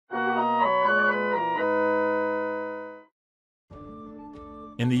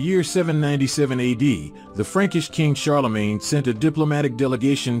In the year 797 AD, the Frankish King Charlemagne sent a diplomatic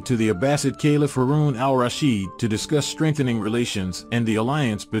delegation to the Abbasid Caliph Harun al-Rashid to discuss strengthening relations and the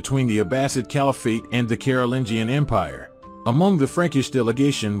alliance between the Abbasid Caliphate and the Carolingian Empire. Among the Frankish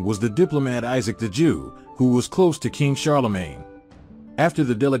delegation was the diplomat Isaac the Jew, who was close to King Charlemagne. After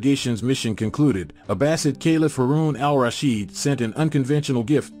the delegation's mission concluded, Abbasid Caliph Harun al-Rashid sent an unconventional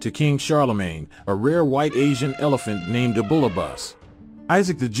gift to King Charlemagne, a rare white Asian elephant named al-Abbas.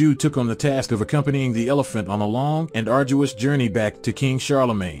 Isaac the Jew took on the task of accompanying the elephant on a long and arduous journey back to King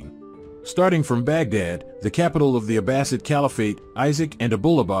Charlemagne. Starting from Baghdad, the capital of the Abbasid Caliphate, Isaac and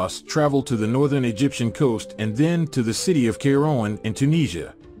al-Abbas traveled to the northern Egyptian coast and then to the city of Carolingian in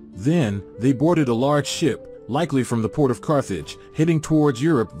Tunisia. Then, they boarded a large ship, likely from the port of Carthage, heading towards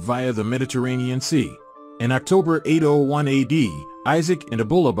Europe via the Mediterranean Sea. In October 801 AD, Isaac and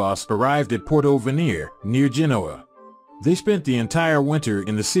al-Abbas arrived at Porto Venere, near Genoa. They spent the entire winter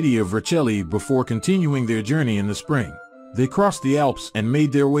in the city of Vercelli before continuing their journey in the spring. They crossed the Alps and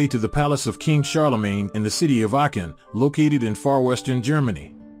made their way to the palace of King Charlemagne in the city of Aachen, located in far western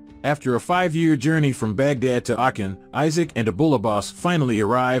Germany. After a 5-year journey from Baghdad to Aachen, Isaac and al-Abbas finally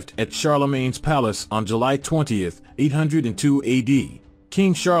arrived at Charlemagne's palace on July 20, 802 AD.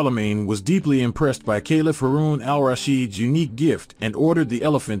 King Charlemagne was deeply impressed by Caliph Harun al-Rashid's unique gift and ordered the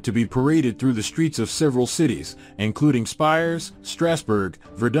elephant to be paraded through the streets of several cities, including Spires, Strasbourg,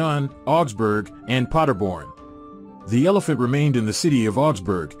 Verdun, Augsburg, and Paderborn. The elephant remained in the city of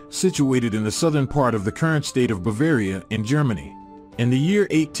Augsburg, situated in the southern part of the current state of Bavaria in Germany. In the year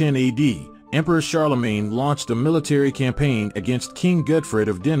 810 AD, Emperor Charlemagne launched a military campaign against King Godfred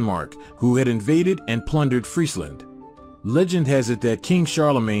of Denmark, who had invaded and plundered Friesland. Legend has it that King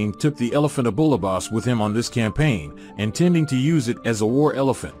Charlemagne took the elephant al-Abbas with him on this campaign, intending to use it as a war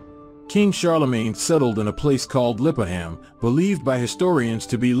elephant. King Charlemagne settled in a place called Lippeham, believed by historians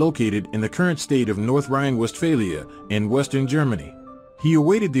to be located in the current state of North Rhine-Westphalia, in western Germany. He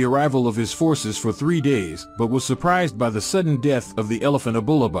awaited the arrival of his forces for 3 days, but was surprised by the sudden death of the elephant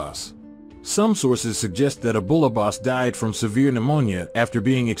al-Abbas. Some sources suggest that al-Abbas died from severe pneumonia after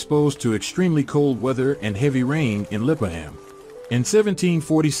being exposed to extremely cold weather and heavy rain in Lippeham. In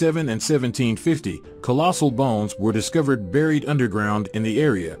 1747 and 1750, colossal bones were discovered buried underground in the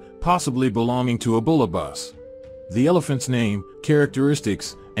area, possibly belonging to al-Abbas. The elephant's name,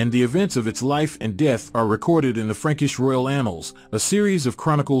 characteristics, and the events of its life and death are recorded in the Frankish Royal Annals, a series of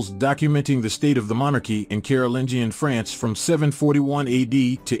chronicles documenting the state of the monarchy in Carolingian France from 741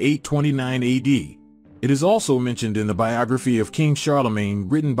 AD to 829 AD. It is also mentioned in the biography of King Charlemagne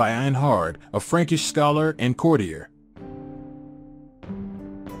written by Einhard, a Frankish scholar and courtier.